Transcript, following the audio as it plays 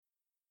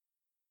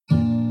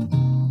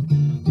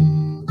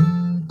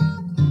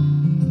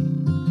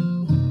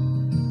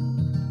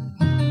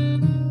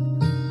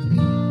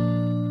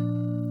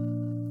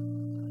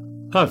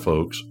Hi,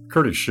 folks.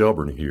 Curtis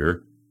Shelburne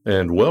here,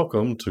 and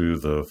welcome to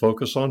the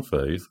Focus on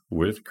Faith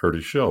with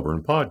Curtis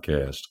Shelburne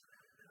podcast.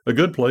 A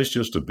good place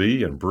just to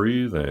be and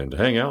breathe and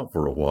hang out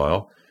for a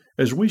while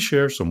as we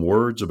share some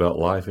words about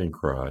life in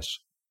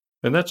Christ.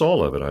 And that's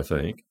all of it, I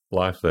think.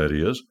 Life, that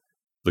is.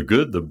 The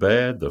good, the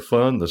bad, the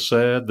fun, the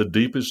sad, the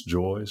deepest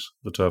joys,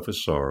 the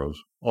toughest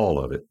sorrows, all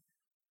of it.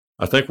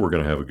 I think we're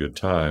going to have a good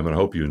time, and I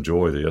hope you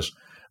enjoy this.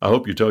 I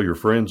hope you tell your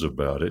friends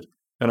about it,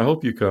 and I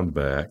hope you come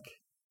back.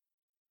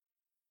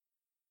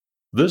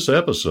 This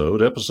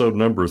episode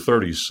number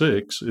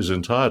 36, is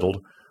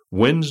entitled,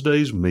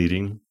 Wednesday's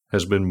Meeting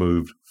Has Been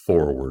Moved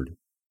Forward.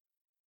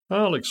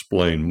 I'll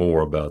explain more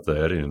about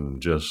that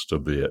in just a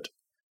bit.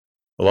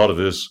 A lot of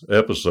this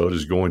episode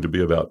is going to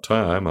be about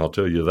time, I'll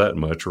tell you that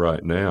much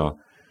right now.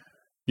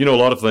 You know, a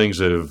lot of things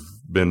have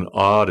been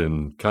odd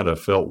and kind of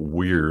felt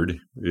weird,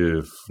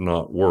 if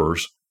not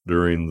worse,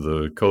 during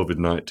the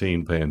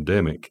COVID-19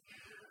 pandemic.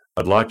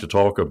 I'd like to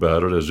talk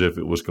about it as if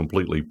it was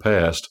completely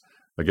past.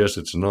 I guess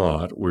it's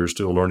not. We're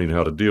still learning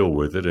how to deal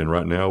with it, and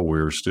right now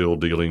we're still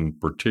dealing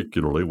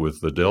particularly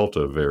with the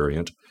Delta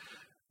variant.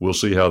 We'll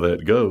see how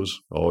that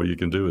goes. All you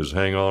can do is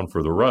hang on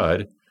for the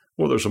ride.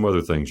 Well, there's some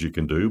other things you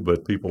can do,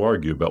 but people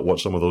argue about what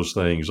some of those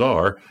things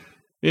are.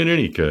 In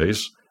any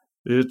case,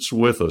 it's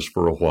with us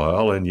for a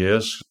while, and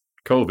yes,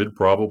 COVID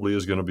probably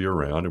is going to be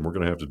around, and we're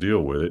going to have to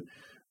deal with it.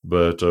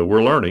 But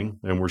we're learning,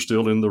 and we're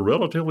still in the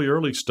relatively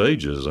early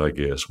stages, I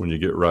guess, when you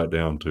get right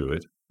down to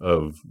it,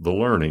 of the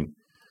learning.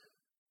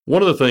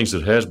 One of the things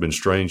that has been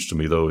strange to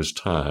me, though, is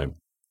time.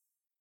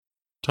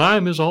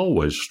 Time is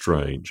always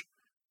strange.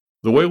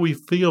 The way we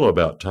feel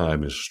about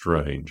time is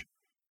strange.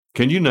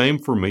 Can you name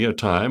for me a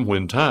time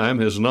when time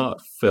has not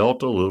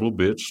felt a little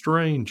bit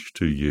strange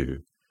to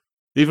you,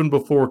 even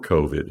before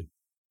COVID?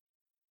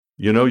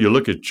 You know, you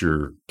look at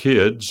your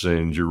kids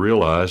and you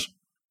realize,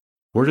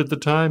 where did the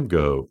time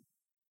go?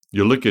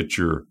 You look at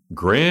your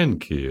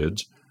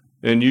grandkids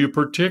and you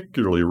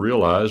particularly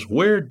realize,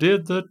 where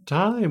did the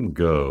time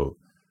go?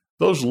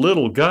 Those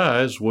little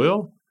guys,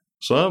 well,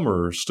 some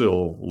are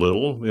still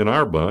little in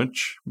our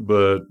bunch,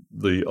 but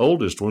the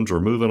oldest ones are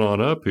moving on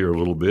up here a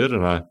little bit,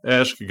 and I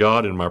ask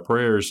God in my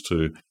prayers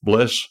to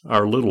bless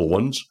our little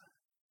ones,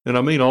 and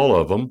I mean all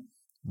of them,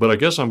 but I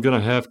guess I'm going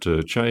to have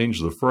to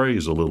change the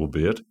phrase a little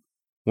bit.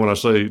 When I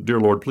say, Dear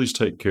Lord, please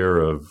take care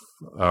of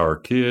our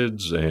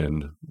kids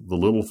and the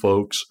little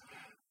folks,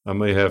 I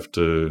may have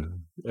to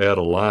add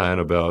a line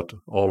about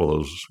all of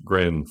those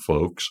grand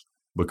folks,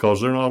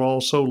 because they're not all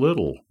so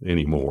little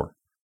anymore.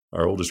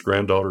 Our oldest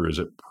granddaughter is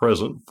at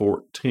present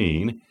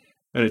 14,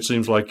 and it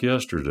seems like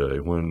yesterday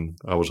when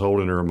I was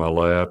holding her in my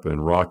lap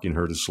and rocking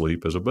her to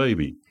sleep as a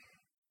baby.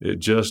 It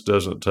just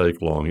doesn't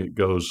take long. It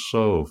goes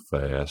so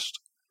fast.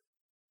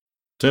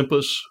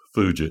 Tempus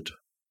fugit.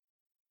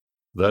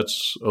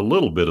 That's a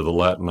little bit of the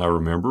Latin I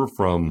remember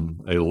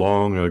from a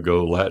long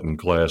ago Latin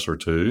class or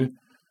two.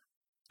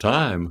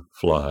 Time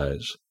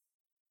flies.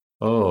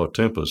 Oh,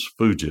 tempus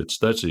fugit,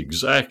 that's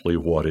exactly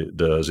what it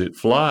does. It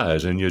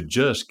flies, and you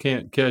just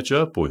can't catch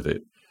up with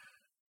it.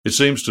 It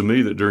seems to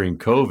me that during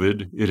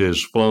COVID, it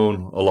has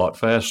flown a lot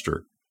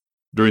faster.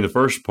 During the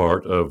first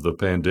part of the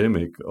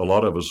pandemic, a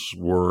lot of us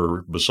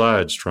were,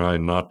 besides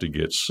trying not to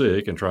get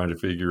sick and trying to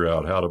figure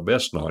out how to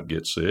best not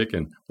get sick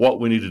and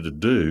what we needed to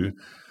do,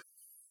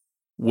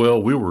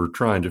 well, we were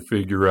trying to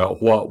figure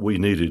out what we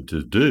needed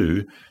to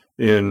do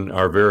in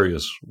our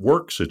various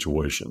work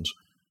situations.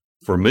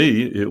 For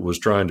me, it was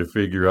trying to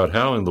figure out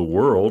how in the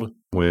world,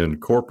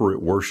 when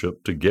corporate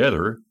worship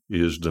together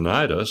is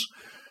denied us,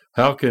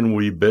 how can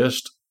we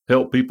best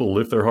help people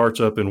lift their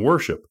hearts up in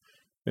worship?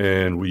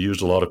 And we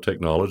used a lot of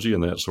technology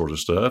and that sort of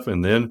stuff.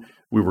 And then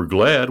we were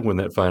glad when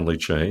that finally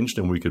changed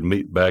and we could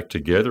meet back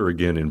together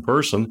again in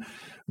person.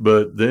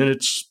 But then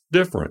it's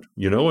different,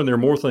 you know, and there are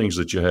more things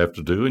that you have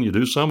to do. And you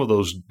do some of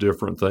those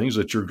different things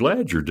that you're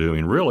glad you're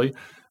doing, really,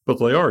 but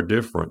they are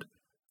different.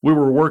 We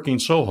were working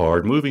so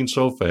hard, moving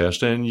so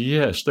fast, and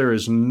yes, there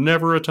is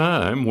never a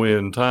time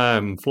when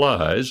time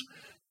flies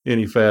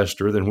any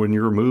faster than when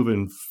you're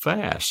moving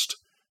fast,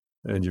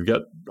 and you've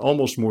got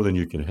almost more than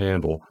you can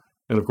handle.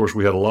 And of course,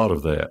 we had a lot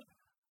of that.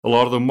 A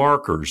lot of the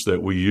markers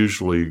that we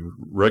usually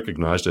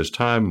recognized as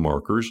time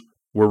markers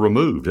were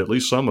removed, at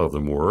least some of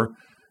them were.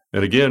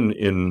 And again,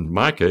 in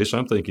my case,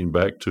 I'm thinking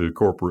back to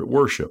corporate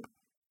worship.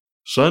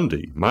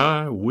 Sunday,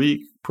 my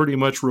week pretty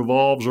much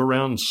revolves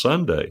around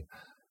Sunday.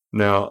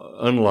 Now,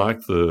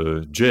 unlike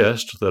the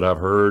jest that I've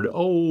heard,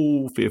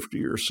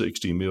 50 or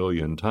 60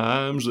 million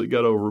times that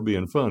got over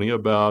being funny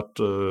about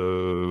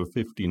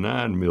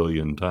 59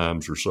 million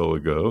times or so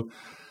ago,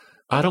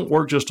 I don't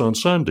work just on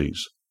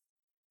Sundays.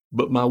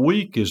 But my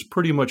week is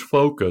pretty much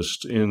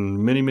focused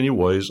in many, many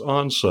ways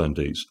on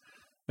Sundays.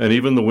 And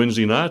even the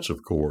Wednesday nights,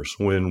 of course,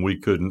 when we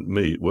couldn't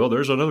meet. Well,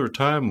 there's another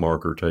time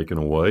marker taken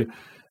away.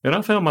 And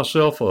I found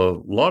myself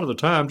a lot of the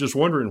time just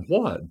wondering,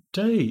 what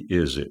day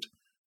is it?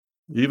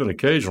 Even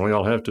occasionally,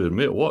 I'll have to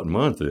admit, what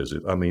month is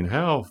it? I mean,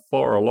 how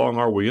far along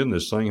are we in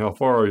this thing? How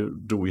far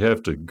do we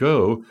have to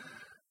go?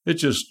 It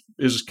just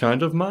is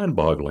kind of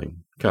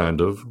mind-boggling,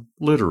 kind of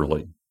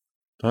literally.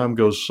 Time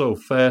goes so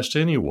fast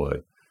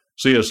anyway.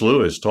 C.S.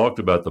 Lewis talked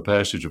about the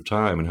passage of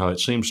time and how it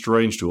seems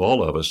strange to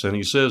all of us, and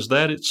he says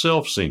that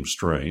itself seems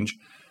strange,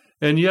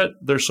 and yet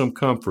there's some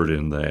comfort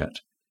in that.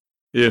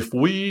 If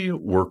we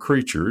were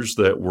creatures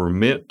that were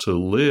meant to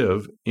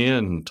live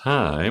in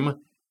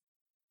time,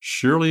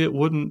 surely it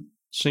wouldn't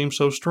seem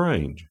so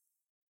strange.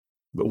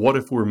 But what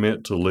if we're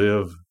meant to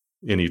live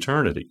in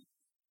eternity?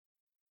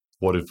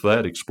 What if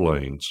that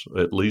explains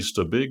at least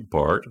a big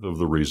part of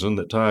the reason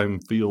that time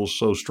feels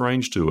so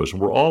strange to us,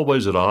 and we're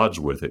always at odds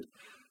with it?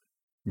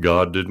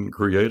 God didn't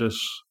create us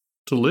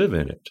to live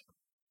in it.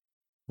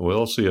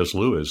 Well, C.S.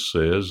 Lewis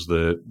says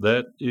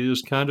that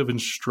is kind of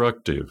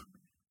instructive.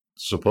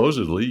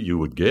 Supposedly, you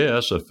would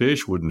guess a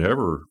fish would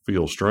never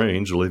feel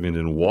strange living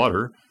in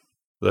water.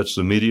 That's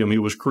the medium he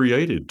was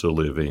created to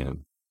live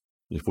in.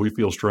 If we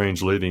feel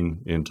strange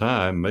living in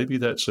time, maybe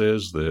that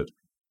says that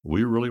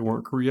we really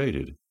weren't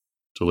created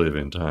to live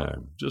in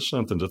time. Just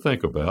something to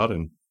think about,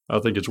 and I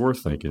think it's worth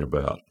thinking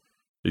about.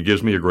 It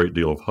gives me a great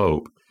deal of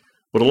hope.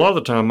 But a lot of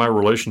the time, my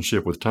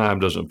relationship with time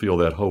doesn't feel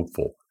that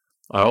hopeful.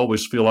 I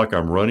always feel like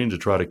I'm running to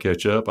try to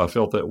catch up. I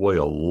felt that way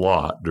a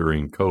lot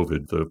during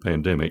COVID, the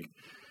pandemic.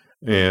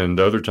 And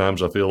other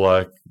times I feel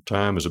like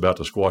time is about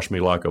to squash me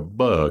like a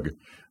bug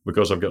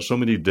because I've got so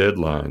many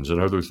deadlines and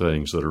other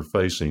things that are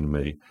facing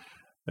me.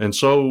 And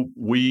so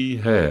we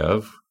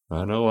have,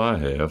 I know I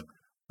have,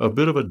 a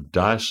bit of a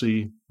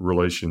dicey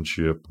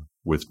relationship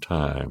with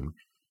time.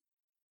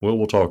 Well,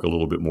 we'll talk a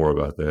little bit more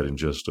about that in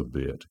just a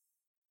bit.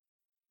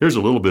 Here's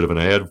a little bit of an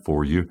ad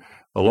for you.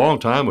 A long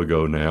time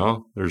ago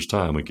now, there's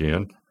time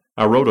again,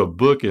 I wrote a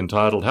book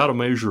entitled How to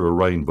Measure a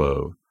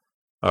Rainbow.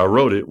 I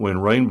wrote it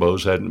when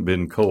rainbows hadn't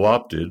been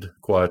co-opted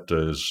quite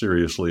as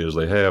seriously as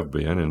they have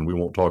been, and we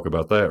won't talk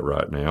about that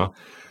right now.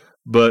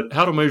 But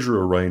How to Measure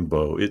a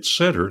Rainbow, it's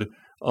centered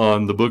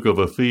on the book of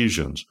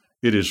Ephesians.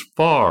 It is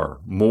far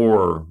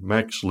more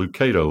Max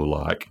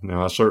Lucado-like.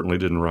 Now, I certainly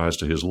didn't rise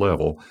to his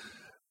level,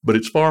 but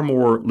it's far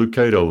more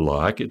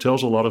Lucado-like. It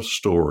tells a lot of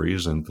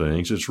stories and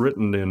things. It's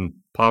written in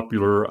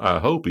popular, I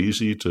hope,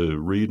 easy to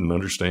read and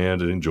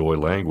understand and enjoy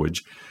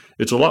language.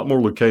 It's a lot more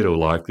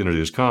Lucado-like than it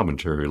is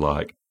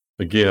commentary-like.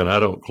 Again, I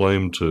don't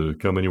claim to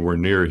come anywhere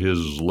near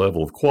his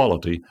level of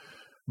quality,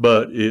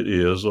 but it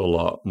is a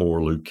lot more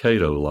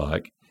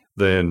Lucado-like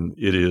than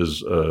it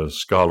is a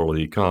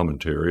scholarly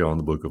commentary on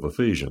the book of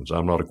Ephesians.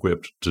 I'm not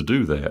equipped to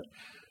do that,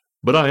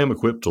 but I am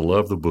equipped to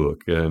love the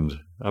book, and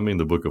I mean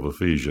the book of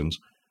Ephesians,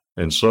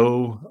 and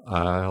so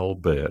I'll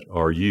bet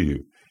are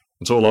you.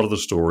 And so a lot of the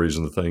stories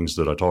and the things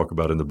that I talk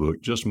about in the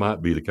book just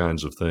might be the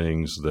kinds of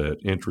things that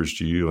interest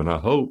you, and I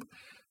hope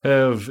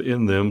have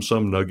in them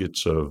some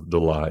nuggets of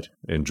delight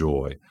and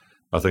joy.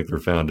 I think they're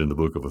found in the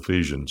book of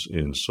Ephesians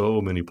in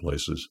so many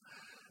places.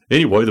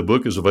 Anyway, the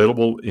book is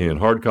available in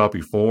hard copy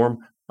form.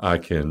 I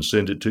can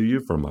send it to you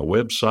from my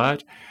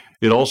website.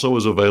 It also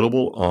is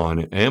available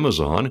on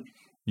Amazon.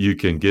 You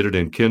can get it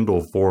in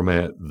Kindle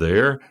format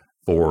there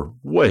for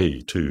way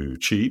too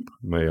cheap,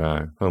 may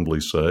I humbly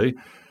say.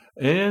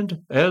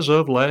 And as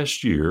of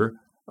last year,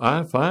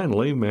 I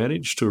finally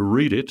managed to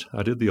read it.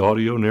 I did the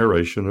audio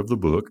narration of the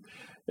book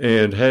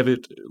and have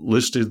it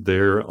listed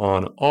there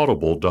on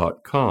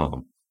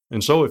audible.com.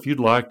 And so if you'd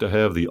like to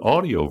have the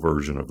audio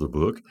version of the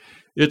book,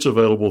 it's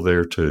available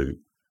there too.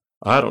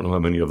 I don't know how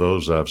many of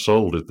those I've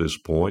sold at this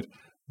point,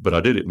 but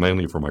I did it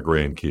mainly for my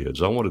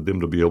grandkids. I wanted them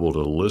to be able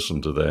to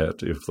listen to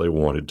that if they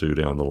wanted to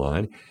down the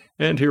line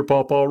and hear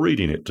Pawpaw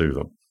reading it to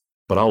them.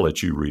 But I'll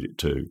let you read it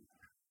too.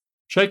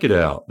 Check it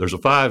out. There's a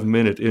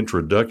 5-minute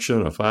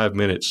introduction, a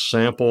 5-minute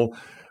sample,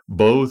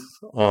 both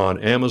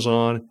on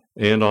Amazon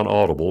and on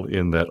Audible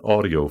in that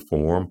audio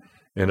form.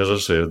 And as I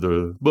said,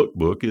 the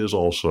book is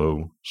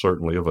also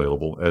certainly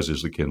available, as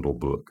is the Kindle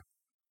book.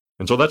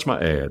 And so that's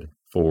my ad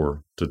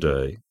for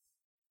today.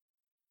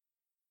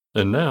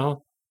 And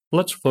now,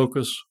 let's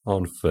focus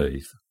on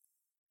faith.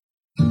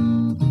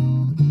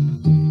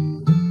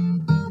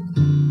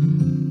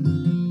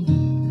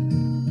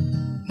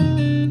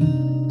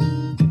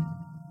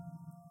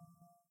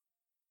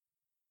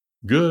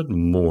 Good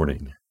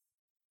morning.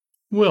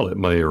 Well, it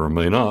may or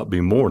may not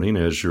be morning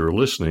as you're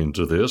listening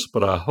to this,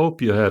 but I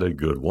hope you had a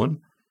good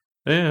one,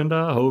 and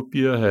I hope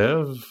you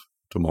have,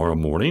 tomorrow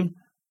morning,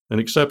 an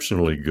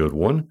exceptionally good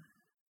one.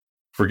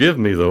 Forgive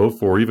me, though,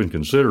 for even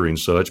considering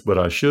such, but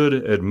I should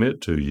admit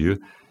to you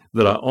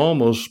that I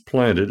almost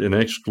planted an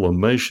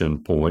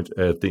exclamation point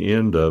at the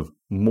end of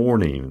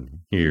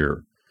morning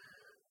here.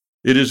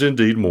 It is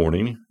indeed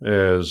morning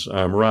as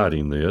I'm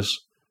writing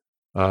this.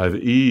 I've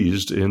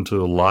eased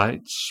into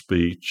light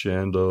speech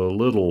and a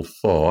little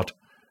thought,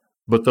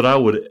 but that I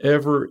would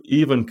ever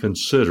even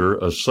consider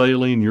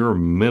assailing your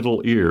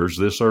mental ears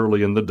this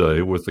early in the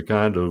day with the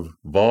kind of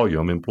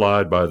volume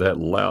implied by that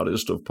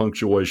loudest of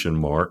punctuation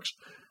marks,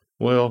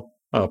 well,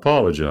 I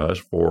apologize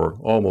for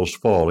almost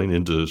falling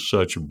into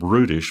such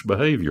brutish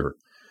behavior.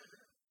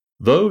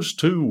 Those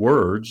two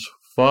words,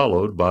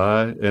 followed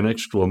by an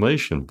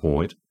exclamation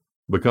point,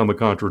 become a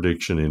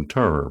contradiction in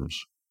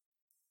terms.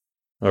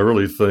 I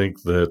really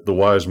think that the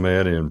wise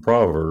man in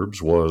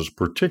Proverbs was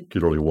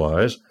particularly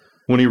wise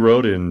when he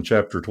wrote in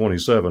chapter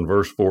 27,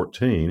 verse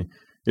 14,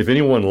 "If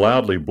anyone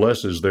loudly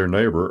blesses their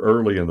neighbor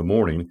early in the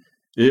morning,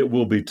 it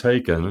will be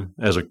taken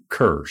as a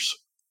curse."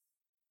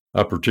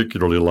 I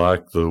particularly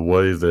like the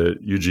way that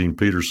Eugene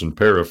Peterson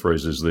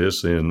paraphrases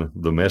this in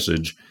The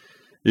Message.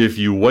 "If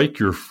you wake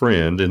your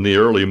friend in the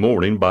early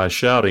morning by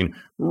shouting,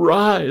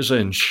 'Rise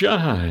and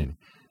shine,'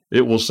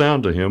 it will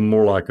sound to him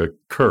more like a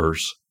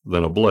curse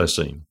than a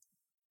blessing."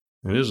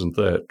 And isn't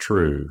that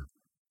true?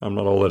 I'm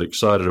not all that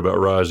excited about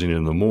rising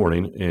in the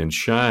morning, and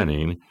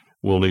shining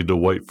will need to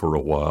wait for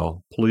a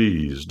while.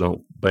 Please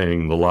don't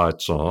bang the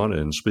lights on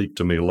and speak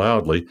to me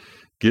loudly.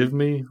 Give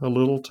me a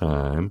little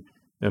time,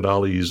 and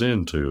I'll ease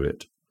into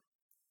it.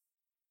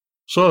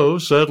 So,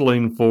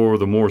 settling for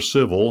the more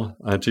civil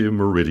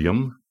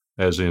antemeridium,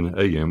 as in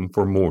AM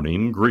for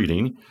morning,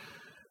 greeting,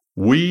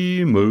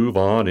 we move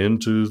on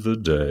into the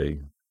day.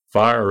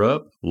 Fire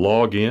up,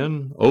 log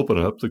in, open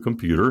up the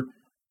computer,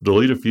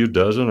 delete a few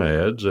dozen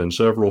ads and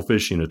several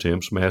phishing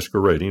attempts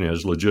masquerading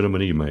as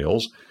legitimate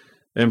emails,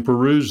 and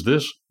peruse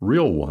this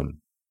real one.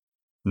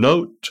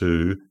 Note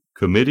to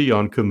Committee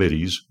on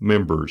Committees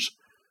members: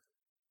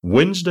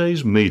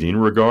 Wednesday's meeting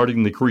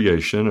regarding the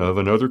creation of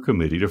another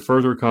committee to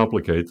further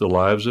complicate the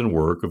lives and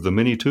work of the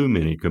many too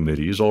many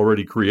committees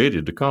already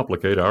created to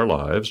complicate our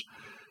lives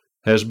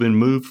has been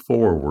moved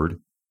forward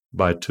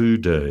by 2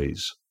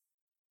 days.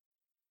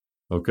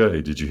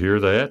 Okay, did you hear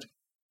that?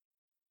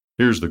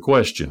 Here's the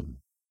question.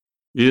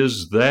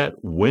 Is that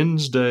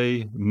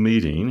Wednesday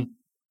meeting,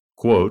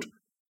 quote,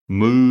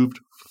 moved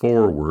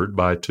forward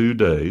by 2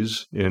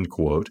 days, end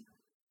quote,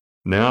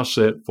 now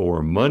set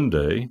for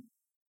Monday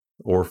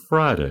or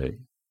Friday?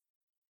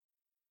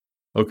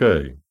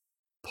 Okay,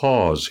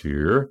 pause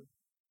here.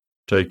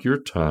 Take your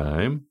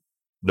time.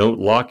 Don't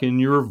lock in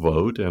your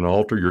vote and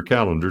alter your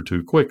calendar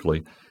too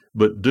quickly,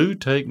 but do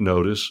take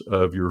notice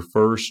of your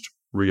first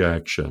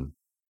reaction.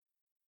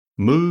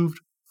 Moved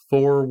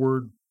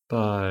forward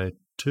by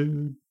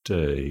 2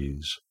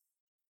 days.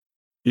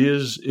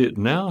 Is it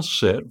now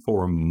set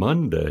for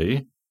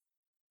Monday,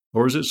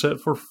 or is it set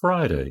for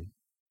Friday?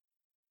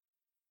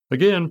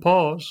 Again,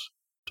 pause.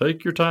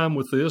 Take your time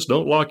with this.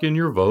 Don't lock in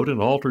your vote and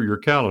alter your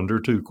calendar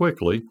too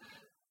quickly.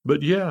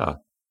 But yeah,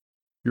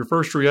 your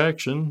first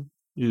reaction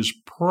is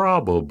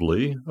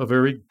probably a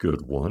very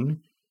good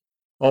one.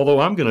 Although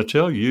I'm going to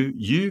tell you,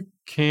 you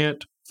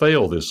can't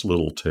fail this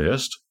little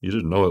test. You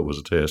didn't know it was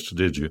a test,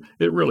 did you?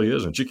 It really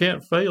isn't. You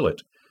can't fail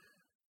it.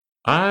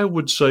 I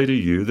would say to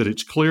you that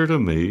it's clear to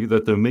me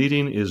that the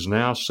meeting is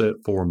now set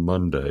for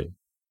Monday.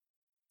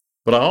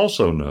 But I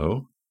also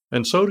know,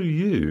 and so do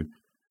you,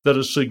 that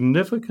a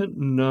significant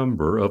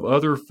number of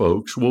other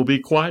folks will be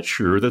quite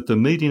sure that the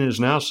meeting is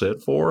now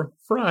set for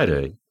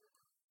Friday.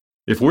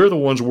 If we're the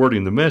ones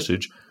wording the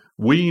message,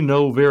 we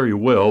know very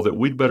well that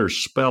we'd better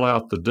spell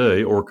out the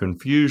day or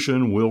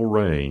confusion will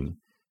reign.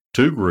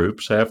 2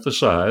 groups, half the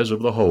size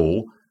of the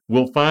whole,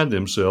 will find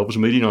themselves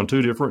meeting on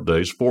 2 different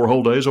days, 4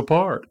 whole days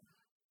apart.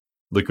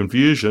 The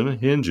confusion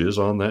hinges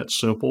on that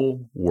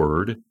simple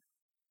word,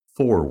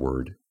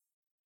 forward.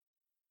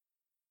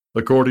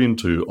 According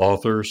to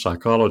author,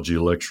 psychology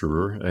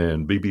lecturer,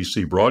 and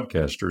BBC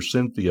broadcaster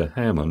Cynthia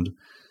Hammond,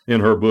 in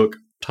her book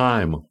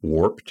Time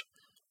Warped,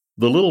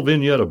 the little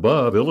vignette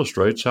above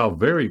illustrates how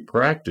very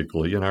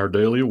practically in our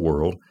daily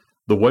world,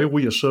 the way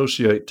we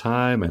associate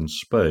time and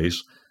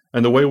space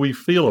and the way we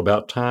feel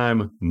about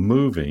time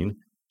moving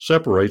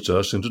separates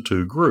us into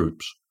 2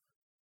 groups.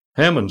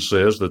 Hammond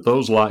says that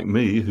those like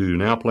me who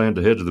now plan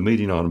to head to the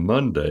meeting on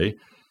Monday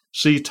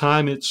see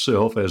time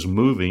itself as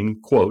moving,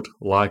 quote,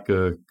 like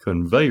a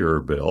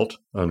conveyor belt,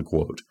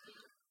 unquote,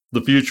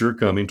 the future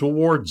coming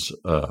towards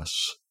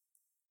us.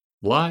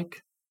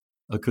 Like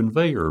a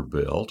conveyor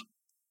belt,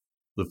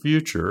 the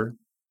future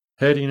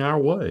heading our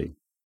way.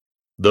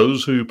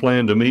 Those who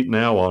plan to meet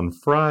now on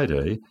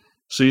Friday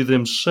see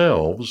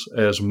themselves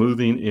as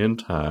moving in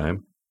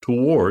time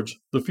towards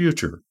the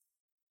future.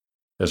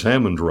 As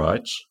Hammond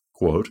writes,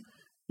 quote,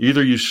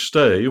 either you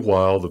stay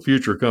while the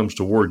future comes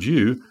towards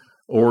you,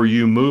 or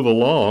you move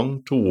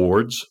along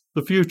towards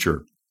the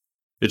future.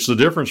 It's the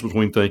difference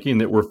between thinking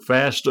that we're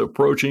fast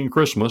approaching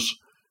Christmas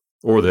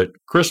or that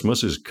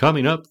Christmas is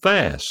coming up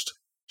fast,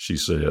 she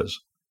says.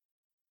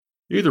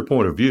 Either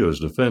point of view is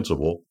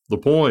defensible. The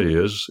point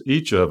is,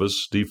 each of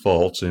us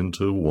defaults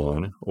into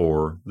one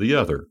or the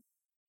other.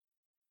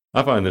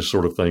 I find this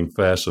sort of thing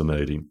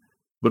fascinating,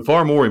 but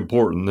far more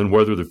important than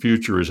whether the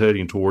future is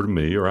heading toward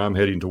me or I'm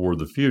heading toward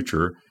the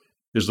future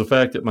is the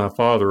fact that my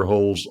Father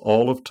holds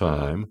all of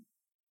time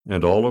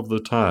and all of the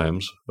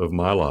times of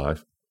my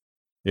life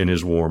in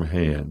His warm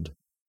hand.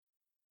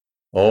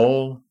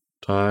 All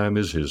time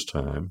is His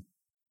time.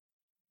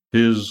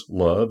 His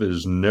love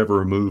is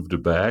never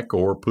moved back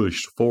or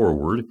pushed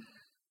forward.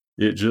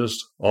 It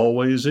just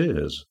always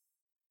is,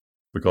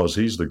 because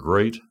He's the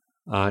great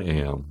I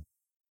Am.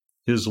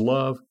 His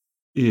love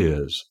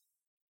is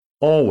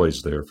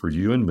always there for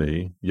you and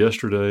me,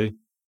 yesterday,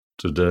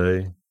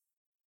 today,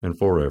 and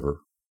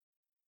forever.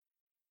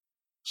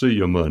 See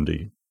you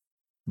Monday.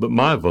 But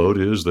my vote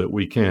is that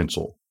we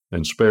cancel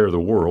and spare the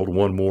world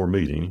one more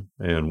meeting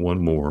and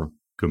one more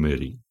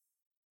committee.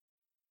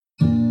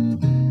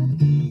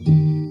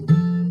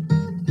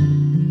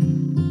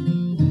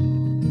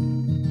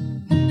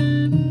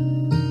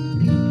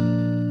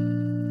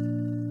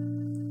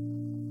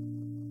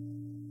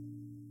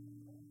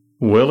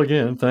 Well,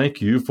 again,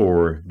 thank you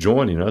for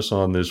joining us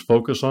on this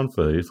Focus on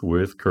Faith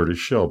with Curtis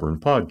Shelburne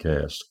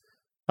podcast.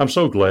 I'm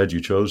so glad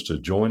you chose to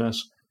join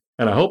us,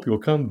 and I hope you'll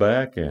come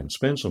back and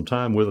spend some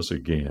time with us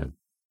again.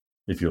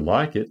 If you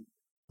like it,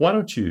 why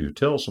don't you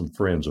tell some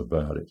friends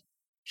about it?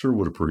 Sure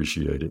would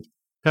appreciate it.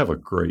 Have a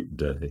great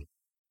day.